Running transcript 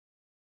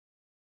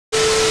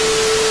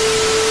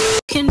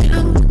Can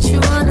do what you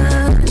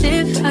wanna,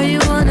 live how you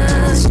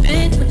wanna,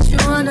 spin what you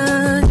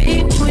wanna,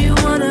 be who you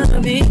wanna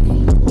be.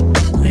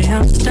 We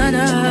have stood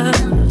up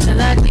till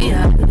I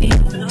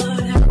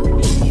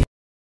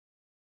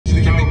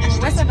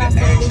What's up, guys?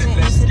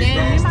 Today,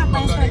 me and my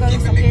friends gonna go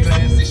get some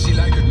piercings. It's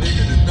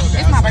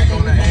my birthday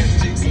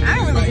weekend. I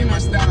don't really do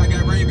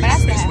nothing, but I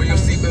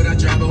still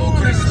have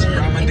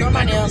fun. And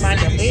nobody else mind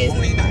your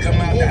business.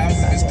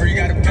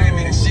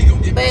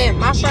 But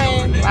my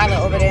friend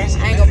Lila over there, I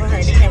ain't gonna put her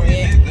in the camera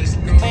yet.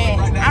 But I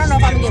don't know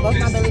if I'm gonna get both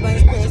my belly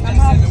buttons pierced. I'm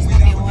probably just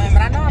gonna get one,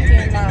 but I know I'm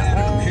getting my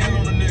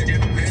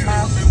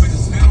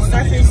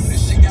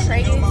surface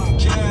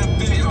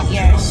tragus.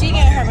 Yeah, she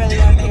getting her belly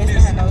button pierced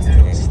and her nose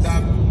pierced.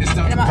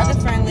 And my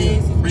other friend Liz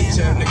is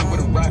getting her nose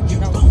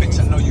pierced.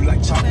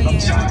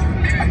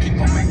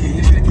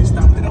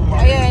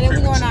 Oh yeah, and then we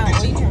going out.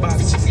 What you doing?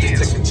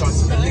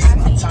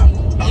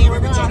 Yeah, we're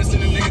going out to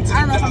eat. I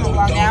don't know if I'm gonna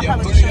vlog that. I'll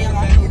probably just show y'all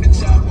my food.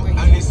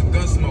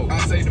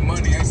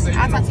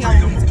 I'll talk to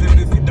y'all when we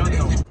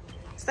eat.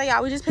 So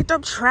y'all, we just picked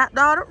up Trap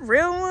Dog, the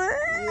real one.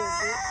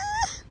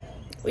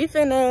 We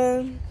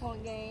finna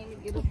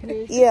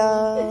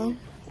yeah.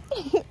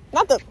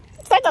 Not the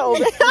start that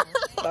over.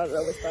 Start it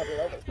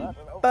over.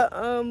 But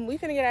we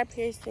finna get our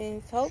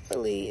piercings.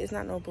 Hopefully it's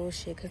not no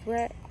bullshit because we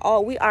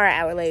are an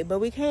hour late, but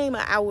we came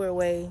an hour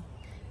away.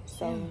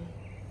 So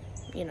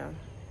you know,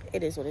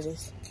 it is what it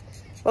is.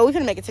 But we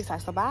finna make a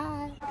TikTok, so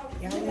bye.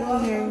 Y'all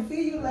here.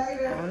 See you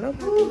later. I don't know.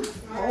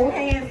 Hold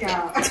hands,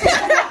 y'all.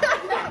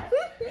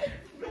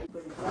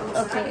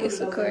 Okay, it's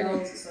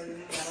recording.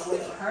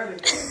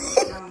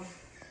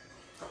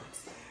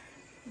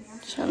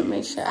 Trying to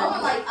make sure. I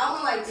want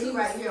like two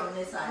right here on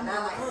this side,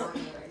 not like one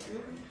here.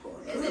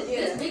 Is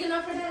it big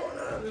enough for that?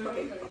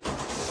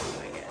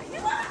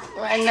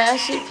 Right now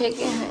she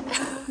picking her.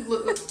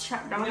 Look,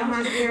 Trap Dog on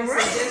my ear. I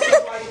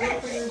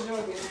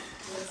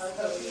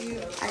got you.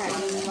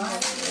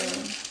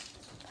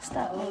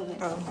 Stop moving.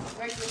 Oh.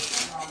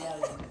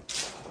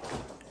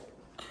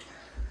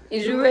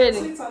 Is you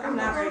ready? I'm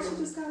not ready.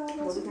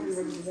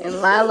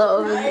 And Lila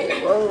over here.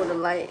 Whoa, the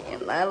light.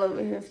 And Lila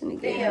over here finna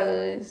get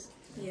hers.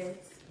 Yes.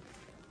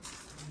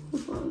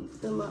 Who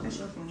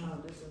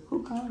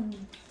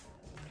calling?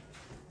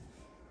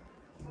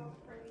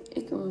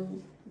 It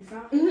can.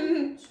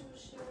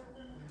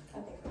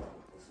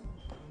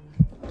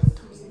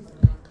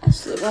 I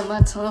should got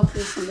my tongue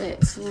piercing back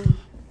too.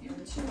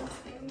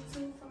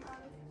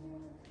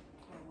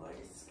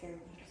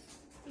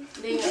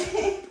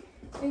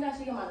 Think I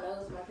should get my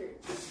nose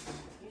pierced.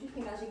 You just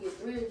think I should get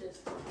 3 or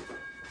just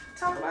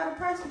talk about a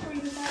person before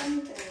you decide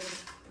anything?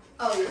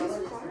 Oh, yeah.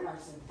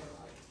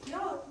 Yo,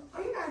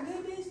 oh, you got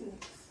good business.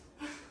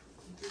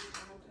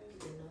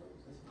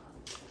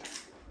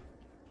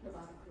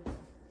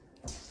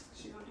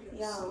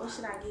 Yo, what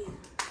should I get?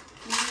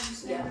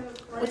 Yeah.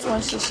 Which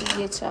one should she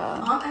get,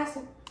 y'all? I'm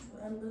asking.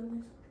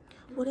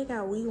 Well, they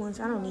got wee ones.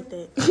 I don't need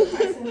that.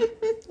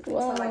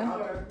 Wow.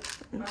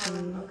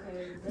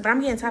 But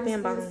I'm getting top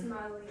and bottom.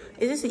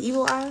 Is this an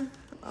evil eye?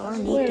 Oh, I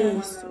need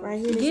this right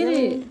here. Get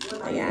it.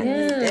 Oh, yeah, I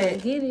need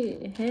that. Get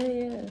it. Hell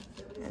yeah.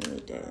 I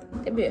need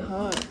that. That bit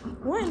hard.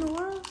 What in the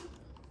world?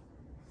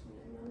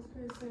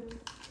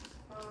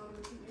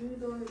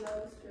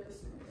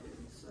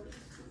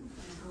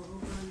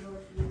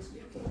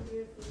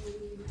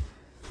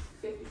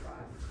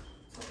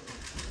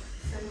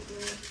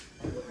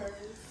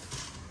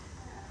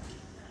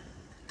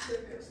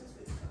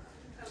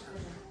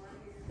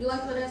 You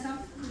like what that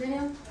sound,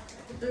 Danielle?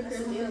 I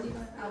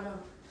don't know.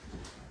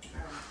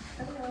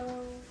 Hello.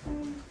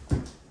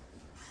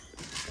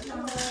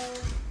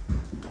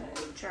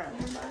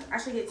 I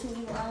should get 2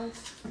 evil eyes.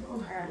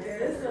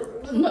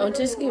 No,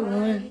 just get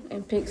one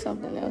and pick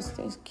something else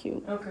that's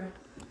cute. Okay.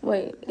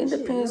 Wait, it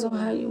depends on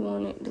how you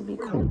want it to be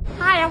cool.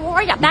 Hi, how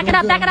are ya? Back it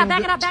up.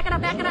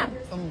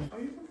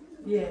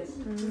 Yes.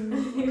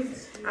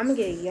 I'm gonna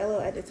get yellow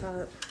at the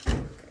top.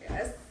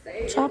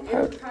 Try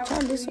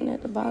this one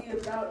at the bottom.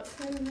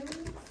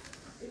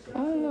 I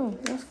don't know.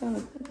 That's kind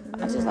of.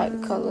 I just like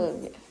the color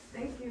of it.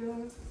 Thank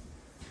you.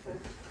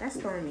 That's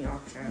throwing me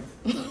off, child.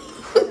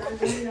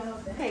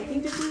 Hey, can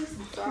you just use?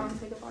 So I'm gonna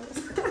take up all this.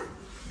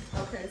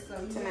 Okay, so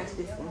to match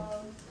this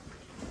one.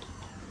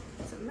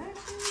 To match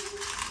it.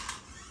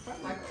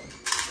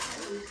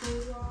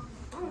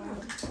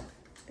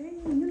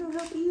 Dang, you don't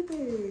help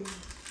either.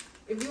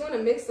 If you want to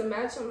mix and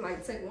match them,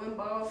 like take one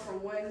ball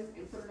from one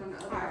and put it on the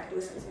other. All right,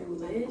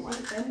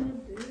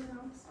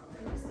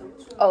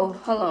 oh,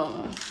 hold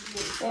on.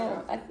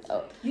 Damn,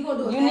 you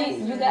gonna do it?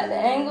 You got the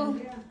angle?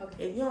 Yeah.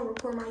 Okay. If you don't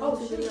record my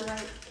YouTube video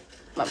right,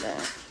 my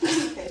bad.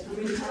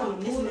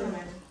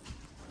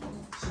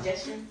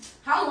 Suggestion?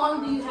 How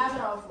long do you have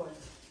it on for?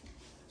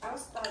 I'll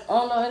start.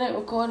 Oh no, it ain't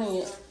recording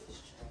yet.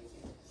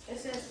 It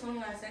says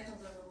 29 seconds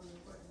of it was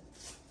recording.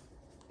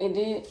 It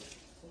did?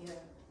 Yeah.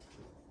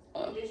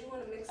 Did you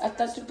want to mix? I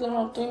thought you put it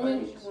on 3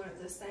 minutes. You want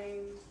the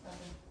same,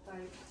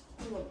 like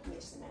you want to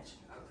mix and match.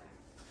 Okay.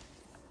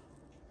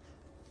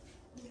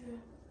 Yeah.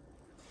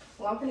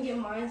 Well, I'm gonna get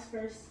mine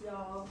first,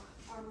 y'all.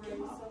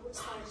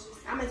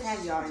 I'm gonna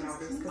tag y'all in all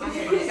this because I'm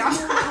gonna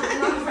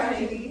y'all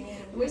ready.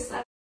 Which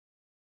side?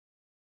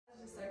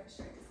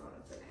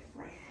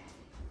 Right.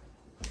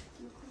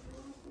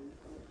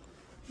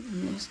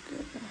 That's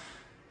good.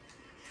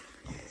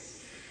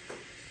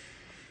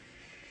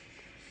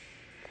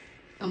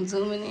 I'm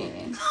zooming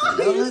in.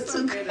 Don't look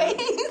too crazy.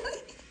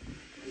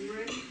 You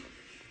ready?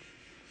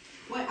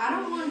 Wait, I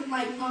don't want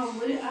like I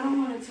don't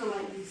want it to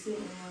like be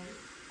sitting like.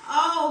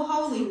 Oh,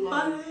 holy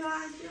fuck.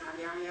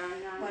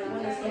 Like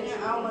when it's in there,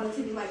 I don't want it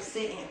to be like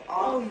sitting.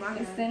 Oh my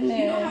god. It's in there.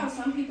 You know how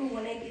some people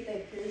when they get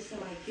that piercing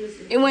like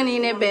piercing. It wasn't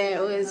even that bad,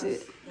 was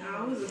it?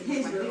 No, it was a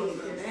pinch really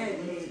bad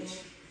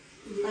bitch.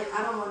 Like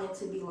I don't want it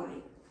to be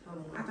like.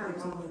 I thought it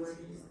was only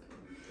working.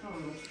 I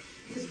don't know.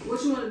 What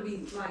you want to be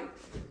like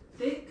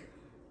thick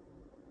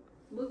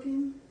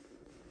looking?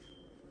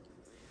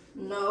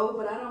 No,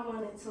 but I don't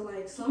want it to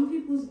like some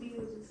people's beads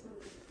just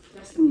like.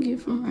 That's You get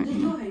from right just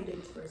now. know how you do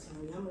this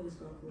personally. I'm gonna just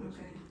go for it.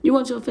 Okay. You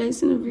want your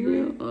face in the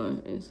video or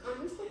is?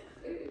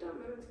 It don't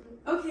matter to me.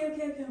 Okay. I'm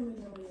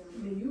gonna I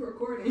mean, you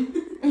recording?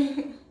 I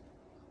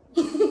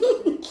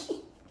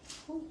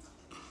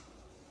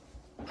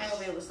ain't gonna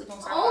be able to sleep on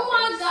side. Oh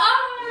my god!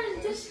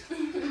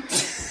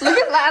 Look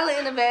at Lila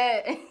in the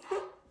bed.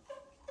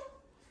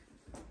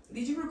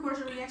 Did you record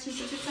your reactions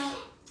to TikTok?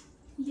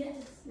 Yes.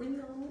 Leave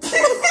it on.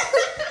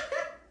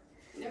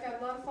 Y'all got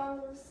a lot of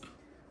followers?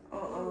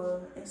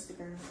 On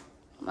Instagram.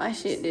 My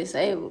shit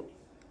disabled.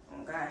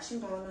 Oh god, she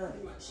going up.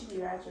 She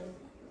be ratchet.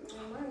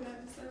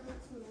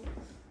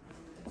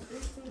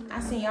 I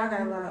seen y'all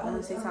got a lot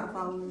of TikTok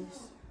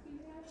followers.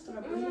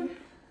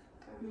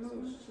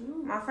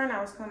 My friend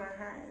I was coming,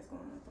 her ass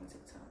going up on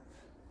TikTok.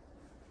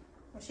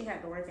 Well, she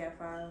had to work at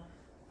 5.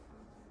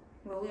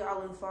 Well, we all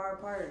live far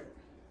apart.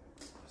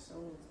 So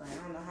it's like, I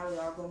don't know how we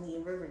all gonna meet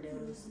in Riverdale.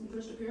 You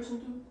push the piercing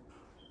too?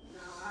 No,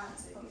 I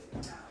take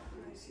it out.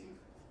 Nice you.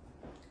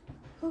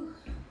 Whew.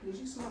 Did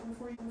you smoke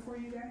before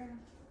you got here?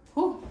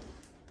 Whew.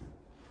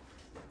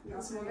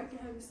 Y'all smoke? I can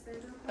have you stand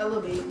up. A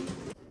little bit.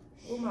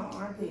 Oh, my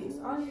armpits.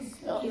 All these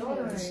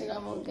deodorant. Shit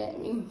almost got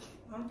me.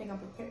 I don't think I'm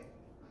prepared.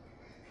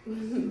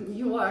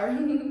 You are.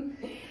 You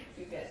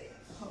got it.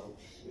 Oh,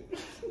 shit.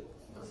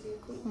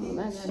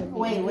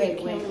 Wait.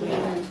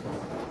 Alright.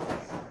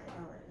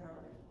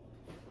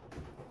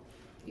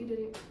 You did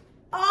it.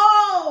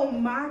 Oh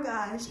my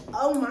gosh.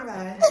 Oh my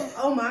gosh.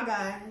 Oh my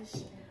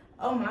gosh.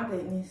 Oh my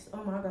goodness.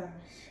 Oh my gosh.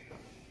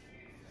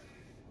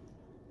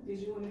 Did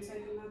you want to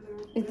take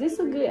another? Is this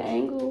a good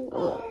angle?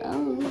 Or, I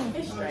don't know.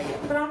 It's straight.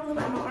 But I'm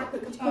looking at my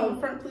armpit. Could you go in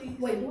front, please?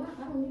 Wait, what?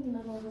 I don't need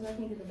another one because I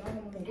can't get the bottom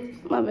of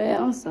it. My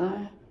bad. I'm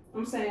sorry.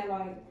 I'm saying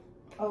like,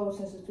 Oh,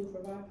 since it's 2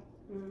 for 5?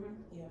 mm-hmm.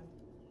 Yeah.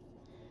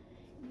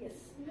 Yes.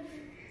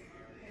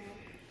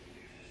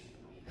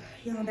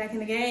 Y'all, I'm back in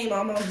the game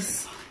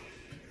almost.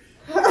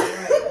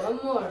 Alright, one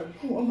more.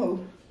 Whoa.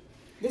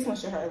 This one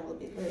should hurt a little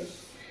bit, but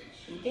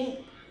you think?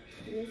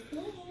 Yes,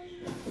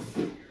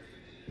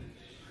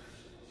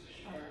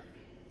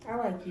 I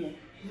like you.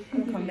 I'm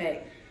gonna come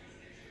back.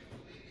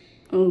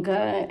 Oh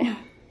God. You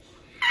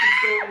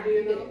still want to do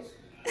your nose?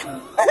 See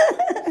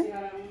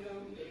how that one goes?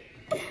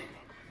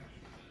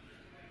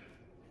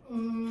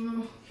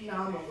 No,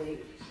 I'm gonna wait.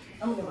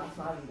 I'm gonna get my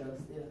slimy though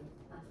still.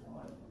 That's the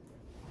one.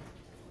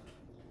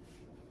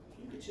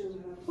 You can choose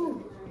another.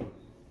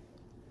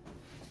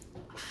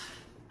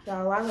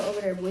 Y'all, Lila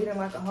over there bleeding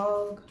like a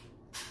hog.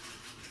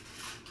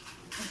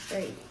 I'm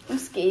straight. I'm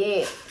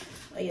scared.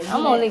 Oh, yeah,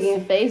 I'm only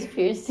getting face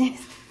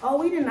piercings. Oh,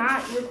 we did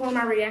not record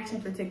my reaction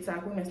for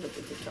TikTok. We messed up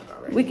the TikTok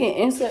already. We can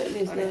insert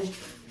this though.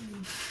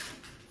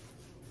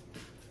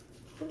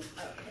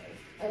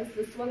 As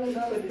the swelling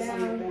goes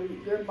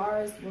down, your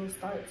bars will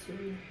start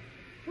to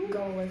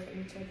go away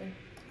from each other.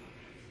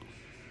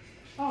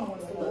 I don't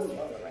want to lose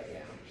it right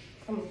now.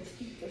 I'm going to just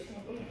keep this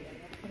one.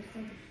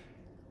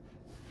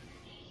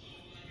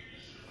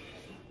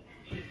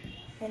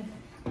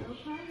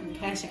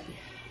 Cash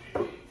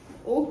out.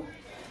 Oh,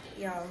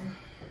 y'all.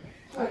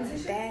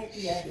 That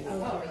shit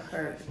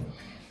hurt.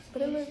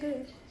 But it look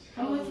good.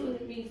 How much would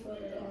it be for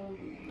the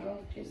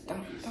nose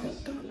piercing?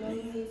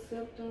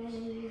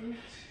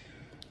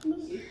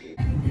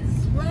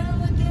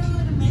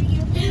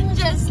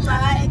 Just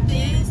like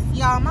this.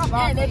 Y'all, my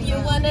body. And if you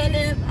want to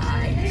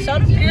Show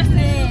the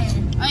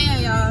piercing. Oh, yeah,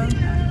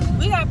 y'all.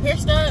 We got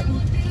pierced up.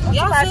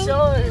 Y'all see?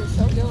 show yours.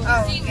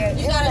 Oh, okay.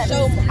 You gotta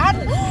show.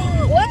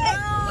 What?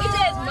 We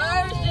just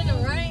merged in the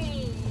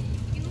rain.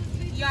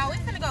 Y'all, we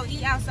finna go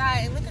eat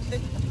outside and look at the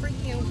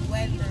freaking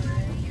weather.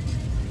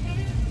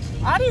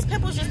 All these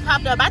pimples just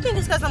popped up. I think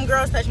it's because some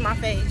girls touched my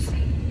face.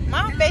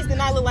 My face did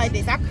not look like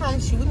this. I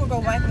promise you. We gonna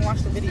go back and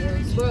watch the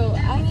videos. Bro,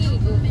 I need to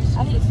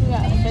figure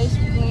out a face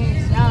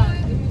cleanse.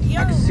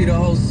 I can see the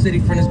whole city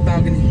from this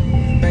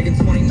balcony. Back in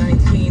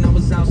 2019, I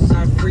was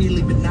outside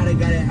freely, but now they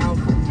got it out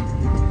for me.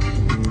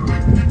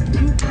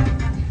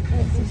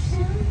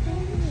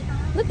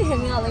 Look at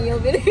him all in your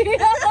video.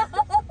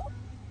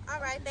 All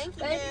right, thank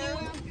you, Thank ma'am.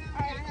 you.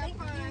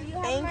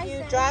 All right, thank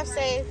you. Drive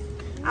safe.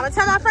 I'm gonna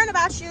tell my friend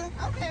about you.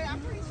 Okay, I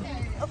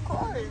appreciate it. Of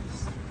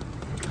course.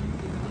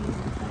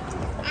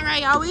 All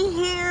right, y'all, we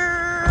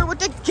here with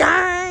the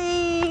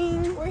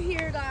gang. We're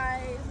here,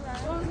 guys.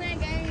 What was that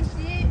gang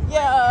shit?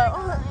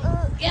 Yeah.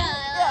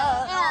 Yeah.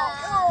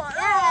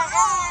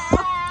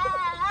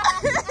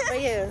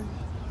 But yeah,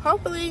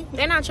 hopefully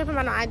they're not tripping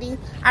about no ID.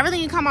 I really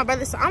need to call my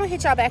brother, so I'm gonna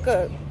hit y'all back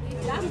up.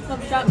 Y'all can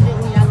come shop when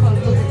y'all come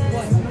look at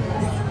boys.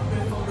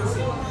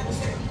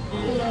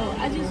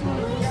 I just want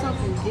to do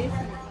something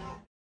different.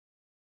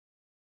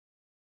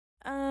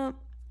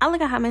 I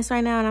look at Hot Mess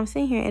right now, and I'm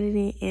sitting here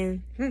editing,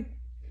 and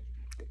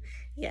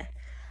yeah,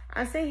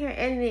 I'm sitting here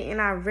editing, and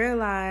I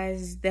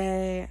realized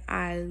that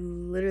I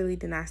literally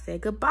did not say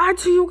goodbye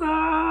to you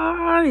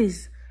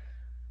guys.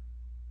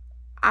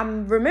 I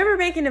remember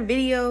making a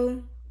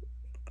video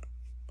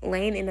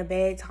laying in the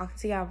bed talking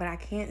to y'all, but I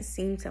can't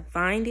seem to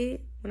find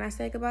it when I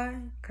said goodbye,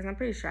 because I'm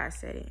pretty sure I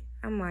said it.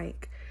 I'm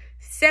like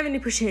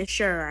 70%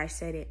 sure I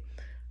said it.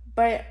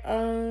 But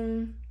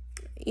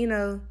you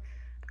know,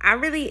 I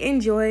really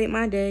enjoyed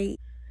my day.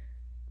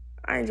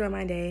 I enjoyed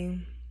my day.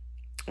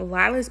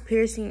 Lila's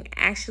piercing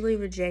actually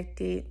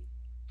rejected,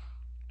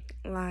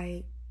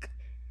 like,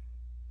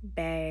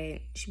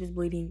 bad. She was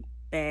bleeding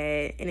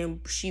bad, and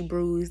then she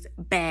bruised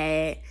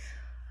bad.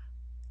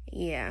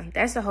 Yeah,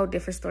 that's a whole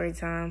different story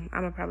time.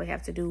 I'm gonna probably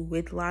have to do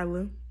with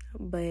Lila,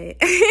 but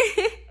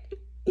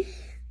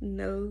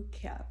no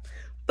cap.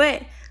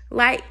 But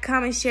like,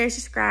 comment, share,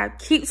 subscribe.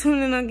 Keep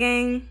tuning in,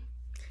 gang.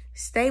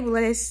 Stay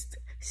blessed,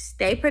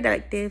 stay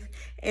productive,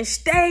 and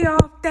stay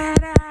off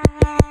that ass.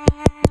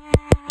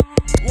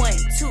 1,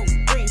 2,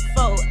 3,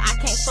 4. I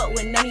can't fuck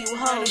with none of you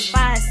hoes.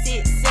 5,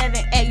 6,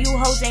 7, 8. You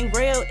hoes ain't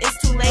real. It's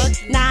too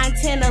late. 9,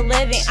 10,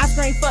 11. I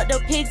spring fuck the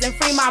pigs and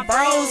free my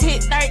bros.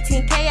 Hit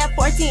 13K at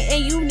 14,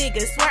 and you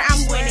niggas swear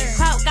I'm winning.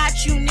 Clout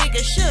got you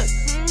niggas shook.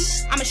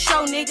 I'ma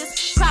show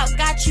niggas. Clout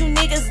got you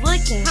niggas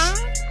looking.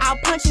 I'll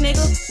punch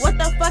nigga. What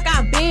the fuck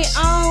I been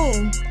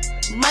on?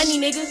 Money,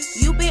 nigga,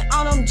 you been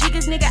on them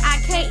jiggas, nigga. I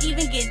can't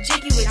even get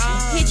jiggy with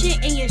you.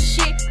 Pitching in your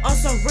shit on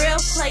some real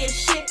player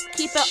shit.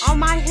 Keep it on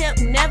my hip,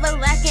 never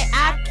lacking.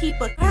 I keep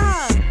a.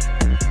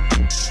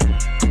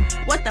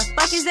 What the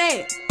fuck is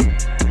that?